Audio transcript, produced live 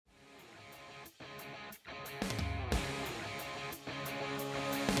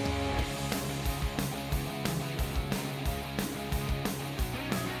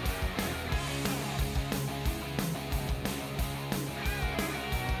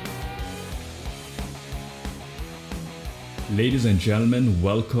Ladies and gentlemen,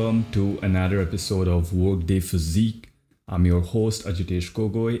 welcome to another episode of Workday Physique. I'm your host Ajitesh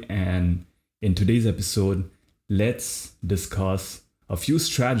Gogoi, and in today's episode, let's discuss a few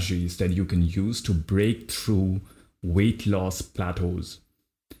strategies that you can use to break through weight loss plateaus.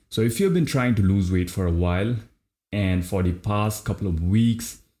 So, if you've been trying to lose weight for a while, and for the past couple of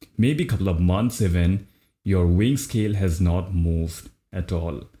weeks, maybe a couple of months even, your weighing scale has not moved at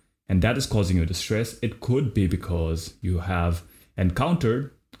all, and that is causing you distress, it could be because you have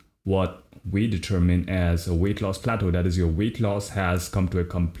encountered what we determine as a weight loss plateau. That is, your weight loss has come to a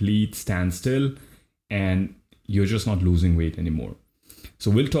complete standstill and you're just not losing weight anymore.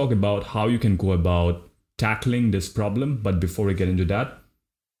 So we'll talk about how you can go about tackling this problem. But before we get into that,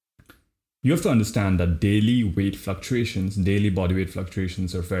 you have to understand that daily body weight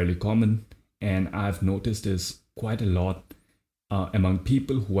fluctuations are fairly common. And I've noticed this quite a lot among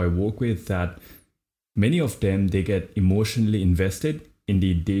people who I work with, that many of them, they get emotionally invested in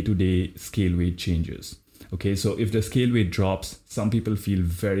the day-to-day scale weight changes. Okay, so if the scale weight drops, some people feel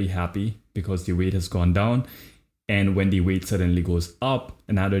very happy because the weight has gone down. And when the weight suddenly goes up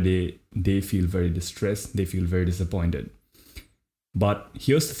another day, they feel very distressed, they feel very disappointed. But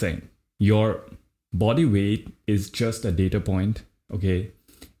here's the thing, your body weight is just a data point, okay?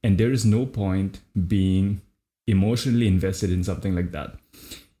 And there is no point being emotionally invested in something like that.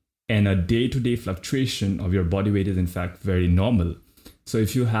 And a day-to-day fluctuation of your body weight is in fact very normal. So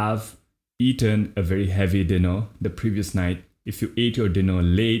if you have eaten a very heavy dinner the previous night, if you ate your dinner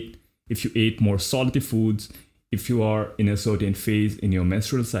late, if you ate more salty foods, if you are in a certain phase in your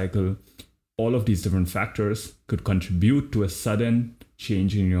menstrual cycle, all of these different factors could contribute to a sudden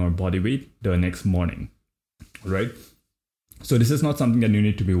change in your body weight the next morning, right? So this is not something that you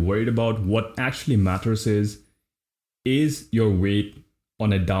need to be worried about. What actually matters is your weight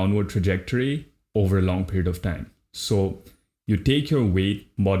on a downward trajectory over a long period of time. So you take your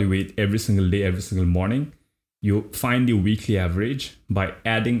body weight every single day, every single morning. You find the weekly average by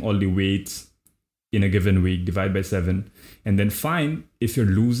adding all the weights in a given week, divide by 7, and then find if you're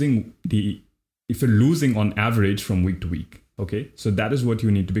losing on average from week to week. Okay, so that is what you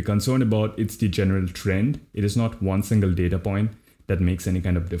need to be concerned about. It's the general trend. It is not one single data point that makes any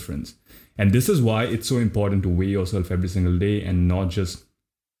kind of difference. And this is why it's so important to weigh yourself every single day and not just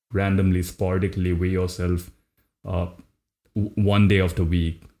randomly, sporadically weigh yourself one day of the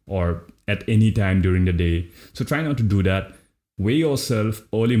week or at any time during the day. So try not to do that. Weigh yourself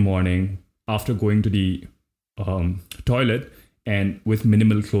early morning after going to the toilet and with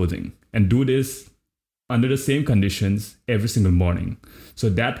minimal clothing. And do this under the same conditions every single morning. So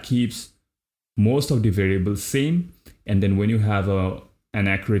that keeps most of the variables same. And then when you have an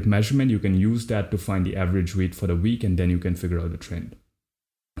accurate measurement, you can use that to find the average weight for the week, and then you can figure out the trend.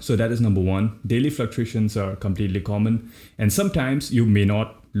 So that is number one. Daily fluctuations are completely common. And sometimes you may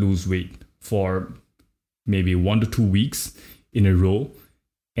not lose weight for maybe 1 to 2 weeks in a row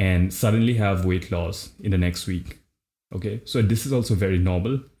and suddenly have weight loss in the next week. Okay, so this is also very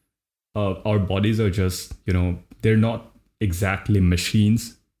normal. Our bodies are just, they're not exactly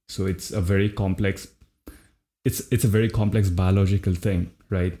machines. So it's a very complex biological thing,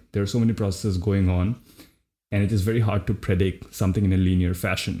 right? There are so many processes going on, and it is very hard to predict something in a linear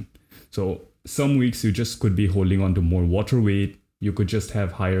fashion. So some weeks you just could be holding on to more water weight. You could just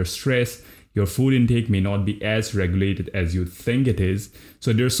have higher stress. Your food intake may not be as regulated as you think it is.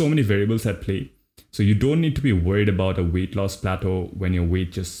 So there are so many variables at play. So you don't need to be worried about a weight loss plateau when your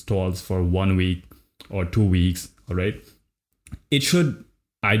weight just stalls for 1 week or 2 weeks, all right? It should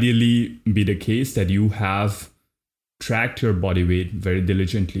ideally be the case that you have tracked your body weight very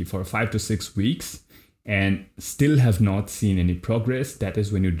diligently for 5 to 6 weeks and still have not seen any progress. That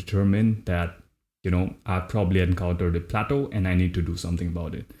is when you determine that, I've probably encountered a plateau and I need to do something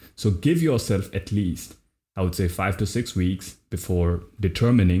about it. So give yourself at least, I would say, 5 to 6 weeks before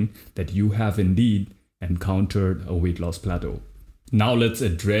determining that you have indeed encountered a weight loss plateau. Now let's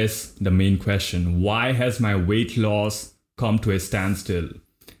address the main question. Why has my weight loss come to a standstill?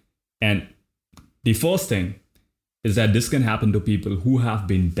 And the first thing is that this can happen to people who have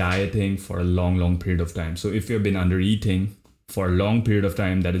been dieting for a long period of time. So if you've been under eating for a long period of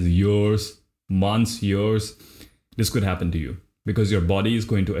time, that is years, months, years, this could happen to you because your body is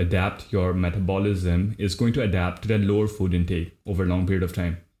going to adapt, your metabolism is going to adapt to that lower food intake over a long period of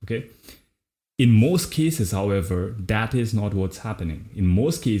time, okay? In most cases, however, that is not what's happening. In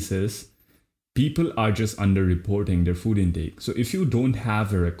most cases, people are just underreporting their food intake. So if you don't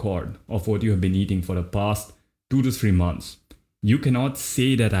have a record of what you have been eating for the past 2 to 3 months, you cannot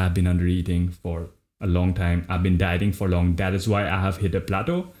say that I've been under eating for a long time. I've been dieting for long. That is why I have hit a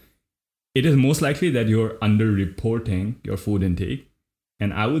plateau. it is most likely that you're underreporting your food intake.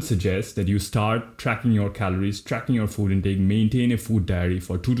 And I would suggest that you start tracking your calories, tracking your food intake, maintain a food diary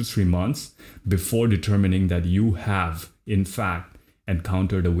for 2 to 3 months before determining that you have, in fact,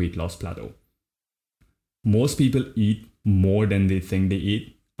 encountered a weight loss plateau. Most people eat more than they think they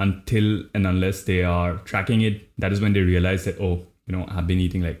eat until and unless they are tracking it. That is when they realize that, oh, I've been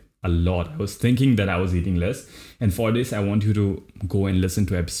eating like a lot. I was thinking that I was eating less. And for this, I want you to go and listen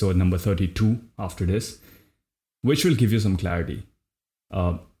to episode number 32 after this, which will give you some clarity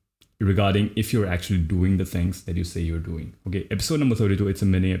regarding if you're actually doing the things that you say you're doing. Okay, episode number 32, it's a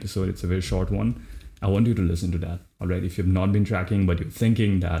mini episode. It's a very short one. I want you to listen to that. All right, if you've not been tracking, but you're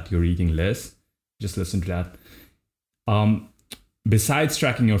thinking that you're eating less, just listen to that. Besides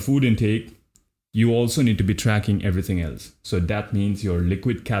tracking your food intake, you also need to be tracking everything else. So that means your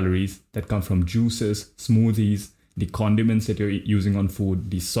liquid calories that come from juices, smoothies, the condiments that you're using on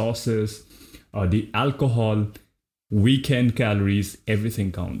food, the sauces, the alcohol, weekend calories,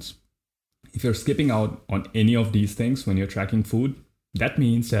 everything counts. If you're skipping out on any of these things when you're tracking food, that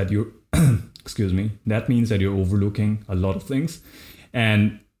means that you're, that means that you're overlooking a lot of things.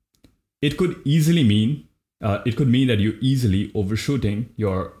 And it could easily mean, that you're easily overshooting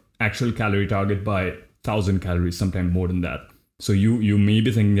your actual calorie target by 1,000 calories, sometimes more than that. So you may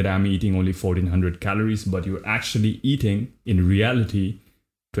be thinking that I'm eating only 1,400 calories, but you're actually eating, in reality,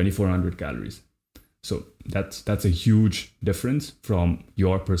 2,400 calories. So that's a huge difference from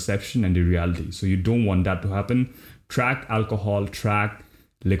your perception and the reality. So you don't want that to happen. Track alcohol, track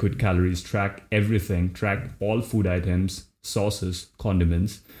liquid calories, track everything, track all food items, sauces,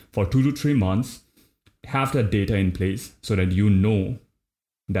 condiments for 2 to 3 months. Have that data in place so that you know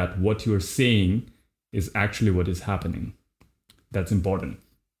that what you're saying is actually what is happening. That's important.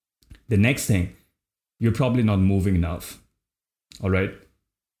 The next thing, you're probably not moving enough. All right.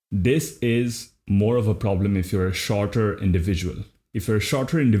 This is more of a problem if you're a shorter individual. If you're a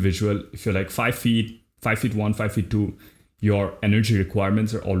shorter individual, if you're like 5 feet, 5'1", 5'2", your energy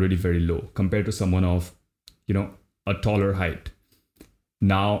requirements are already very low compared to someone of, a taller height.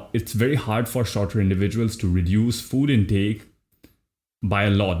 Now, it's very hard for shorter individuals to reduce food intake by a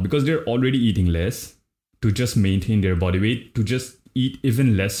lot because they're already eating less. To just maintain their body weight, to just eat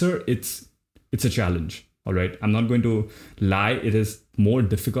even lesser, it's a challenge. All right. I'm not going to lie. It is more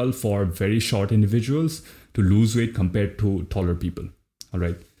difficult for very short individuals to lose weight compared to taller people. All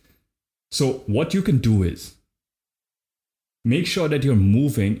right. So what you can do is make sure that you're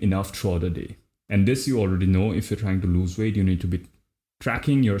moving enough throughout the day. And this you already know. If you're trying to lose weight, you need to be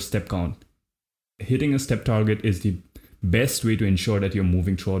tracking your step count. Hitting a step target is the best way to ensure that you're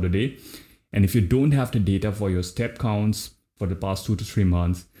moving throughout the day. And if you don't have the data for your step counts for the past 2 to 3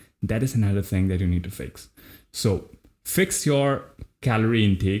 months, that is another thing that you need to fix. So fix your calorie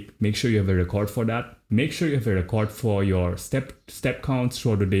intake. Make sure you have a record for that. Make sure you have a record for your step counts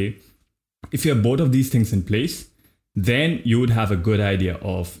throughout the day. If you have both of these things in place, then you would have a good idea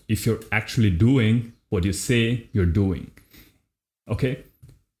of if you're actually doing what you say you're doing. Okay.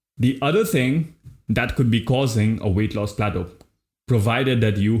 The other thing that could be causing a weight loss plateau, provided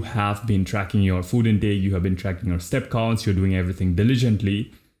that you have been tracking your food intake, you have been tracking your step counts, you're doing everything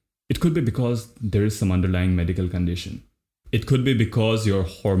diligently, it could be because there is some underlying medical condition. It could be because your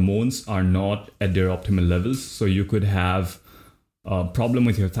hormones are not at their optimal levels. So you could have a problem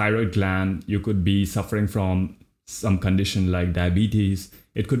with your thyroid gland. You could be suffering from some condition like diabetes.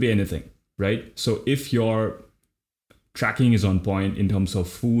 It could be anything, right? So if your tracking is on point in terms of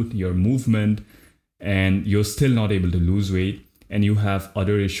food, your movement, and you're still not able to lose weight, and you have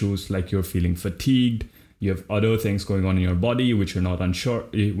other issues like you're feeling fatigued, you have other things going on in your body which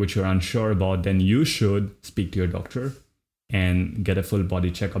you're unsure about, then you should speak to your doctor and get a full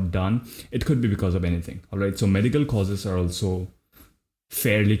body checkup done. It could be because of anything. All right. So medical causes are also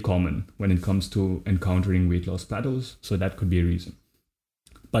fairly common when it comes to encountering weight loss plateaus. So that could be a reason.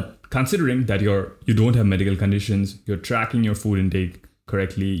 But considering that you don't have medical conditions, you're tracking your food intake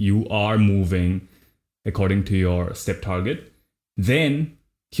correctly, you are moving according to your step target, then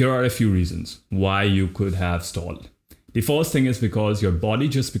here are a few reasons why you could have stalled. The first thing is because your body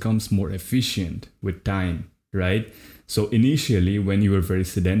just becomes more efficient with time, right? So initially, when you were very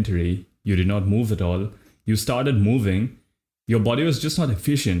sedentary, you did not move at all. You started moving. Your body was just not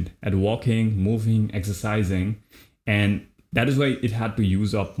efficient at walking, moving, exercising. And that is why it had to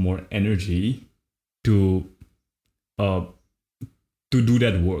use up more energy to do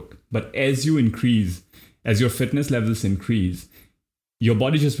that work. But as your fitness levels increase, your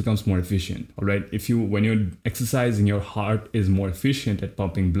body just becomes more efficient. All right. When you're exercising, your heart is more efficient at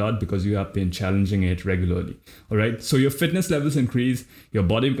pumping blood because you have been challenging it regularly. All right. So your fitness levels increase, your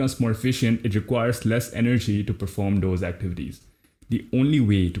body becomes more efficient. It requires less energy to perform those activities. The only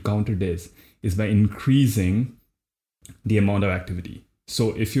way to counter this is by increasing the amount of activity.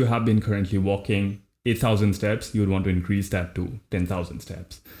 So if you have been currently walking 8,000 steps, you would want to increase that to 10,000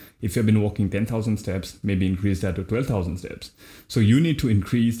 steps. If you've been walking 10,000 steps, maybe increase that to 12,000 steps. So you need to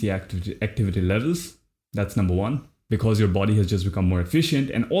increase the activity levels. That's number one, because your body has just become more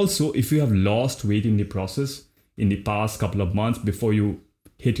efficient. And also, if you have lost weight in the process in the past couple of months before you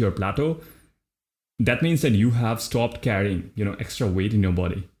hit your plateau, that means that you have stopped carrying, extra weight in your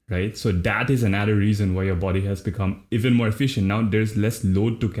body, right? So that is another reason why your body has become even more efficient. Now there's less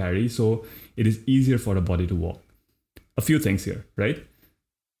load to carry, so it is easier for the body to walk. A few things here, right?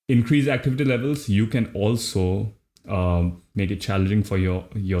 Increase activity levels. You can also make it challenging for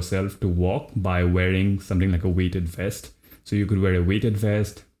yourself to walk by wearing something like a weighted vest. So you could wear a weighted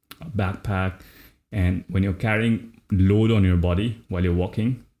vest, a backpack, and when you're carrying load on your body while you're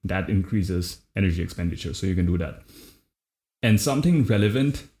walking, that increases energy expenditure. So you can do that. And something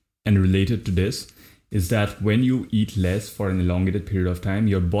relevant and related to this is that when you eat less for an elongated period of time,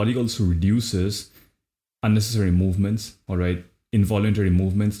 your body also reduces unnecessary movements, all right? Involuntary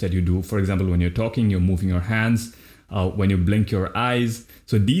movements that you do. For example, when you're talking, you're moving your hands, when you blink your eyes.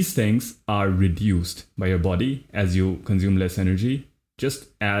 So these things are reduced by your body as you consume less energy, just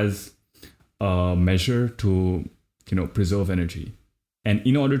as a measure to, preserve energy. And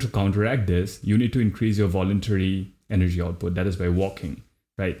in order to counteract this, you need to increase your voluntary energy output. That is by walking,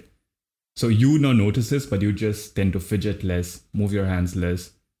 right? So you don't notice this, but you just tend to fidget less, move your hands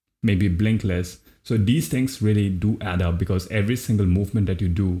less, maybe blink less. So these things really do add up because every single movement that you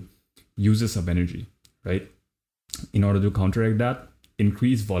do uses up energy, right? In order to counteract that,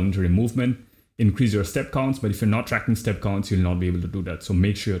 increase voluntary movement, increase your step counts. But if you're not tracking step counts, you'll not be able to do that. So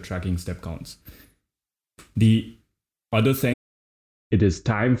make sure you're tracking step counts. The other thing, it is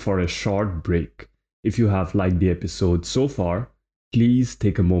time for a short break. If you have liked the episode so far, please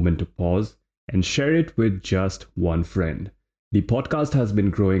take a moment to pause and share it with just one friend. The podcast has been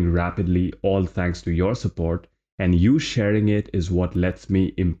growing rapidly, all thanks to your support, and you sharing it is what lets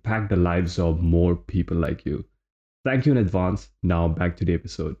me impact the lives of more people like you. Thank you in advance. Now back to the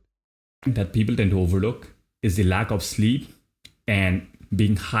episode. That people tend to overlook is the lack of sleep and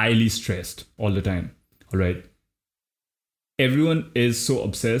being highly stressed all the time. All right. Everyone is so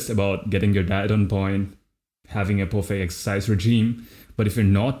obsessed about getting your diet on point, having a perfect exercise regime. But if you're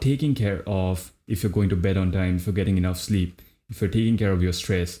not taking care of, if you're going to bed on time, if you're getting enough sleep, if you're taking care of your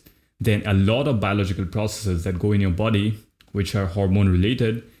stress, then a lot of biological processes that go in your body, which are hormone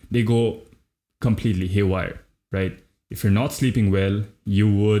related, they go completely haywire, right? If you're not sleeping well,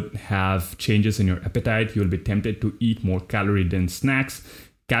 you would have changes in your appetite. You'll be tempted to eat more calorie-dense snacks.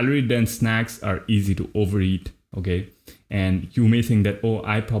 Calorie-dense snacks are easy to overeat, okay? And you may think that,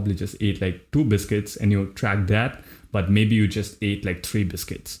 I probably just ate like 2 biscuits, and you track that, but maybe you just ate like 3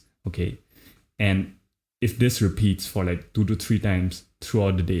 biscuits, okay? And if this repeats for like 2 to 3 times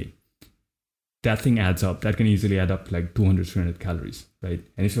throughout the day, that thing adds up. That can easily add up like 200, 300 calories, right?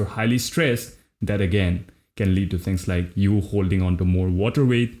 And if you're highly stressed, that again can lead to things like you holding on to more water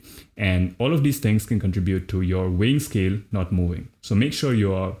weight. And all of these things can contribute to your weighing scale not moving. So make sure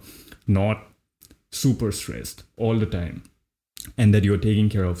you are not super stressed all the time and that you're taking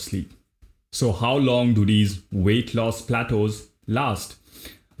care of sleep. So how long do these weight loss plateaus last?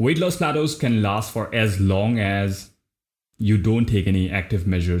 Weight loss plateaus can last for as long as you don't take any active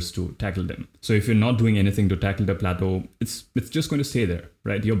measures to tackle them. So if you're not doing anything to tackle the plateau, it's just going to stay there,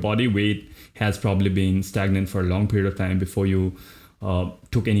 right? Your body weight has probably been stagnant for a long period of time before you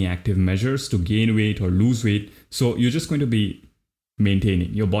took any active measures to gain weight or lose weight. So you're just going to be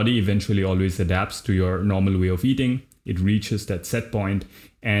maintaining. Your body eventually always adapts to your normal way of eating. It reaches that set point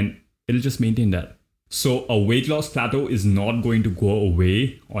and it'll just maintain that. So a weight loss plateau is not going to go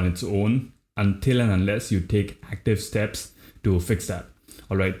away on its own until and unless you take active steps to fix that.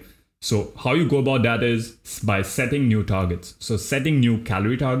 All right. So how you go about that is by setting new targets. So setting new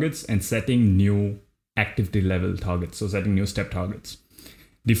calorie targets and setting new activity level targets. So setting new step targets.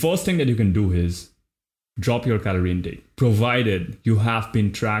 The first thing that you can do is drop your calorie intake, provided you have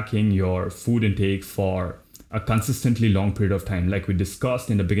been tracking your food intake for a consistently long period of time. Like we discussed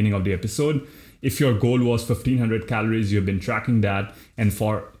in the beginning of the episode, if your goal was 1500 calories, you've been tracking that, and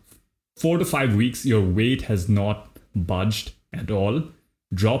for 4 to 5 weeks, your weight has not budged at all,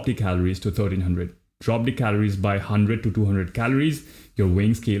 drop the calories to 1300. Drop the calories by 100 to 200 calories, your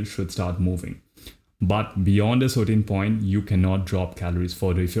weighing scale should start moving. But beyond a certain point, you cannot drop calories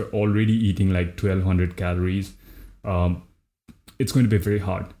further. If you're already eating like 1200 calories, it's going to be very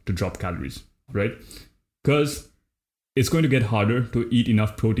hard to drop calories, right? Because it's going to get harder to eat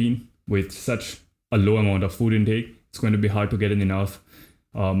enough protein with such a low amount of food intake. It's going to be hard to get in enough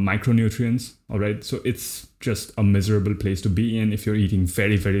micronutrients, all right? So it's just a miserable place to be in if you're eating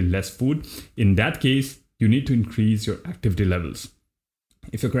very, very less food. In that case, you need to increase your activity levels.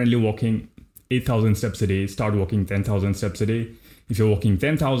 If you're currently walking 8,000 steps a day, start walking 10,000 steps a day. If you're walking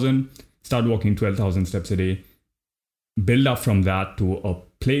 10,000, start walking 12,000 steps a day. Build up from that to a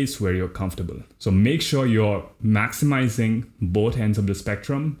place where you're comfortable. So make sure you're maximizing both ends of the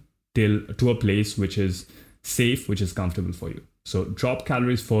spectrum to a place which is safe, which is comfortable for you. So drop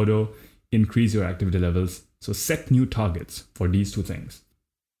calories further, increase your activity levels. So set new targets for these two things.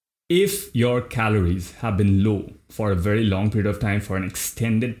 If your calories have been low for a very long period of time, for an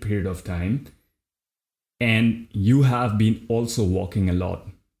extended period of time, and you have been also walking a lot.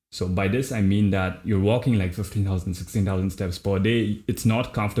 So by this, I mean that you're walking like 15,000, 16,000 steps per day. It's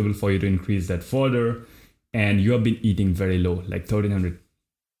not comfortable for you to increase that further. And you have been eating very low, like 1,300,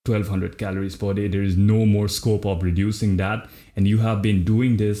 1,200 calories per day. There is no more scope of reducing that. And you have been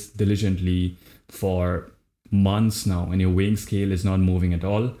doing this diligently for months now, and your weighing scale is not moving at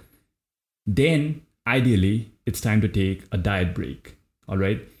all. Then ideally, it's time to take a diet break. All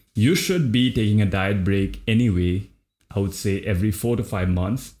right. You should be taking a diet break anyway, I would say every 4 to 5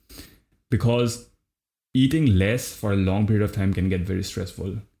 months, because eating less for a long period of time can get very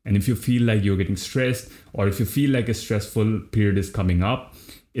stressful. And if you feel like you're getting stressed, or if you feel like a stressful period is coming up,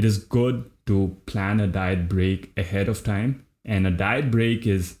 it is good to plan a diet break ahead of time. And a diet break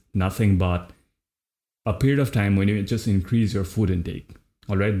is nothing but a period of time when you just increase your food intake,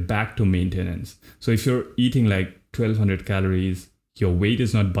 all right, back to maintenance. So if you're eating like 1,200 calories, your weight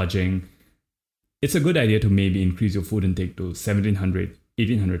is not budging, it's a good idea to maybe increase your food intake to 1,700,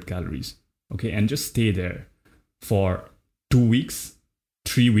 1,800 calories, okay? And just stay there for 2 weeks,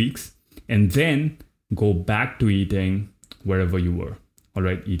 3 weeks, and then go back to eating wherever you were, all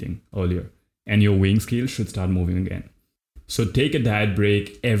right, eating earlier. And your weighing scale should start moving again. So take a diet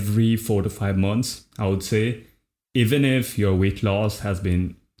break every 4 to 5 months, I would say, even if your weight loss has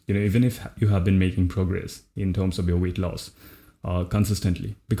been, even if you have been making progress in terms of your weight loss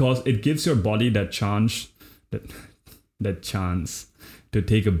consistently, because it gives your body that chance to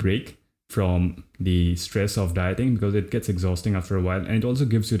take a break from the stress of dieting, because it gets exhausting after a while. And it also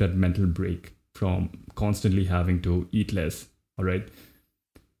gives you that mental break from constantly having to eat less, all right?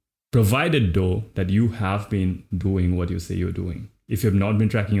 Provided though that you have been doing what you say you're doing. If you have not been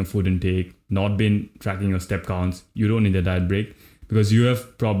tracking your food intake, not been tracking your step counts, you don't need a diet break, because you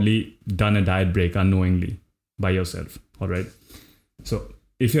have probably done a diet break unknowingly by yourself, all right? So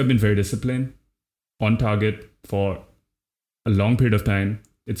if you have been very disciplined, on target for a long period of time,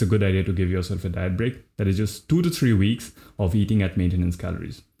 it's a good idea to give yourself a diet break. That is just 2 to 3 weeks of eating at maintenance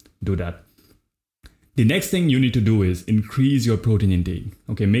calories. Do that. The next thing you need to do is increase your protein intake.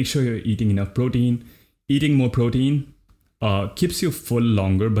 Okay, make sure you're eating enough protein. Eating more protein keeps you full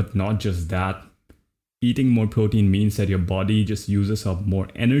longer, but not just that. Eating more protein means that your body just uses up more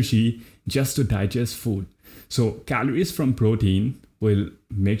energy just to digest food. So calories from protein will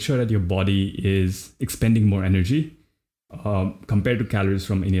make sure that your body is expending more energy compared to calories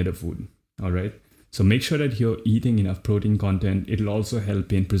from any other food. All right. So make sure that you're eating enough protein content. It'll also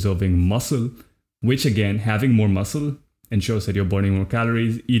help in preserving muscle, which again, having more muscle ensures that you're burning more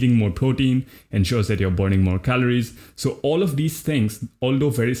calories. Eating more protein ensures that you're burning more calories. So all of these things, although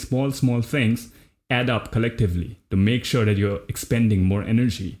very small things, add up collectively to make sure that you're expending more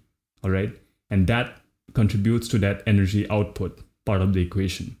energy. All right. And that contributes to that energy output part of the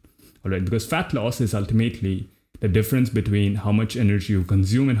equation. All right. Because fat loss is ultimately the difference between how much energy you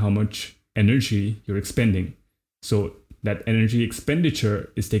consume and how much energy you're expending. So that energy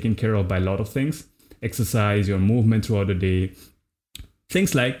expenditure is taken care of by a lot of things. Exercise, your movement throughout the day,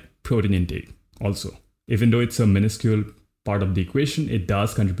 things like protein intake also. Even though it's a minuscule part of the equation, it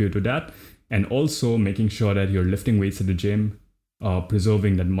does contribute to that. And also making sure that you're lifting weights at the gym,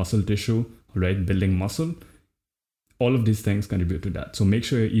 preserving that muscle tissue, right? Building muscle. All of these things contribute to that. So make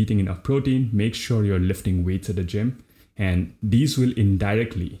sure you're eating enough protein, make sure you're lifting weights at the gym, and these will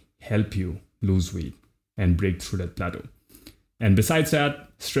indirectly help you lose weight and break through that plateau. And besides that,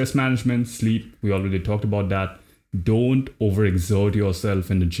 stress management, sleep, we already talked about that. Don't overexert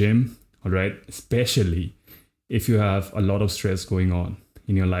yourself in the gym, all right? Especially if you have a lot of stress going on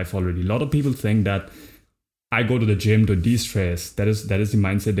in your life already. A lot of people think that I go to the gym to de-stress. That is the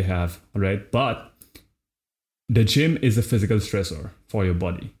mindset they have, all right? But the gym is a physical stressor for your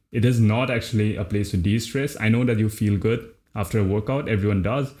body, It is not actually a place to de-stress. I know that you feel good after a workout, everyone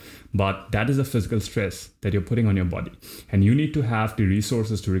does, but that is a physical stress that you're putting on your body, and you need to have the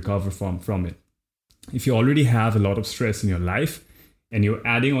resources to recover from it. If you already have a lot of stress in your life and you're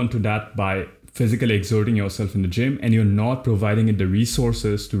adding on to that by physically exerting yourself in the gym, and you're not providing it the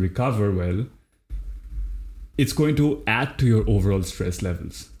resources to recover well, it's going to add to your overall stress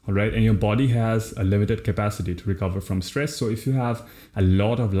levels. All right. And your body has a limited capacity to recover from stress. So if you have a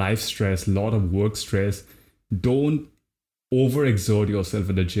lot of life stress, a lot of work stress, don't overexert yourself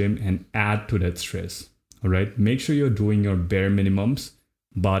at the gym and add to that stress. All right. Make sure you're doing your bare minimums,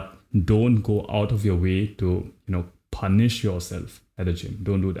 but don't go out of your way to, punish yourself at the gym.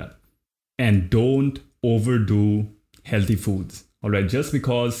 Don't do that. And don't overdo healthy foods. All right. Just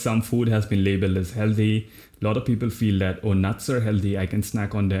because some food has been labeled as healthy, a lot of people feel that, oh, nuts are healthy, I can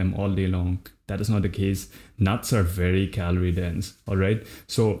snack on them all day long. That is not the case. Nuts are very calorie dense. All right.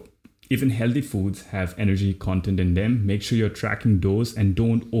 So even healthy foods have energy content in them. Make sure you're tracking those and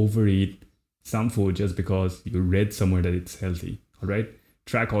don't overeat some food just because you read somewhere that it's healthy. All right.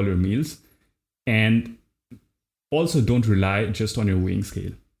 Track all your meals. And also don't rely just on your weighing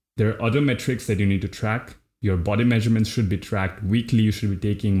scale. There are other metrics that you need to track. Your body measurements should be tracked weekly. You should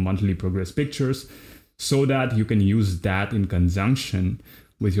be taking monthly progress pictures so that you can use that in conjunction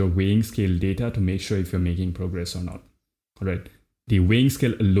with your weighing scale data to make sure if you're making progress or not. All right. The weighing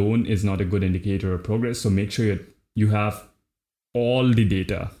scale alone is not a good indicator of progress. So make sure you have all the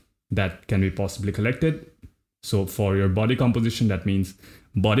data that can be possibly collected. So for your body composition, that means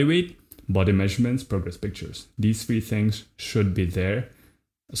body weight, body measurements, progress pictures. These three things should be there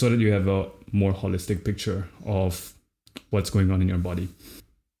so that you have a more holistic picture of what's going on in your body.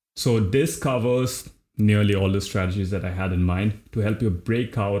 So this covers nearly all the strategies that I had in mind to help you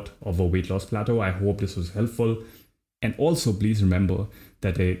break out of a weight loss plateau. I hope this was helpful. And also, please remember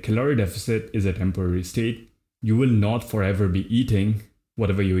that a calorie deficit is a temporary state. You will not forever be eating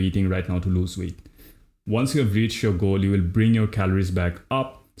whatever you're eating right now to lose weight. Once you have reached your goal, you will bring your calories back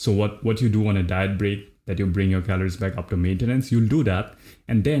up. So what you do on a diet break, that you bring your calories back up to maintenance, you'll do that.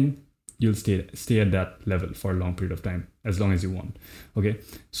 And then you'll stay at that level for a long period of time, as long as you want. Okay.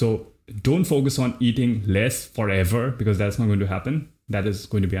 So don't focus on eating less forever, because that's not going to happen. That is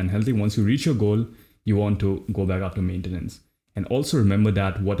going to be unhealthy. Once you reach your goal, you want to go back up to maintenance. And also remember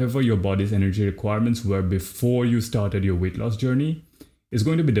that whatever your body's energy requirements were before you started your weight loss journey is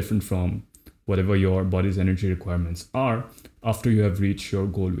going to be different from whatever your body's energy requirements are after you have reached your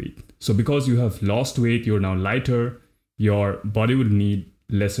goal weight. So because you have lost weight, you're now lighter, your body will need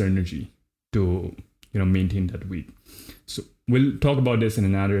lesser energy to maintain that weight. So we'll talk about this in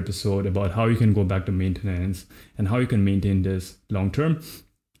another episode about how you can go back to maintenance and how you can maintain this long term.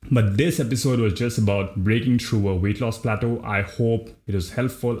 But this episode was just about breaking through a weight loss plateau. I hope it was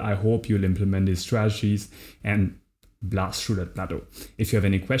helpful. I hope you'll implement these strategies and blast through that plateau. If you have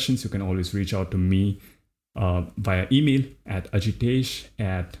any questions, you can always reach out to me via email at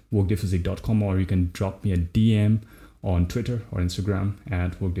ajitesh@workdayphysique.com, or you can drop me a DM on Twitter or Instagram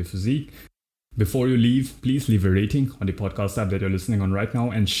at workdayphysique. Before you leave, please leave a rating on the podcast app that you're listening on right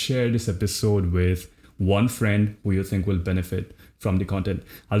now and share this episode with one friend who you think will benefit from the content.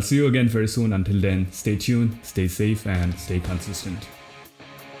 I'll see you again very soon. Until then, stay tuned, stay safe, and stay consistent.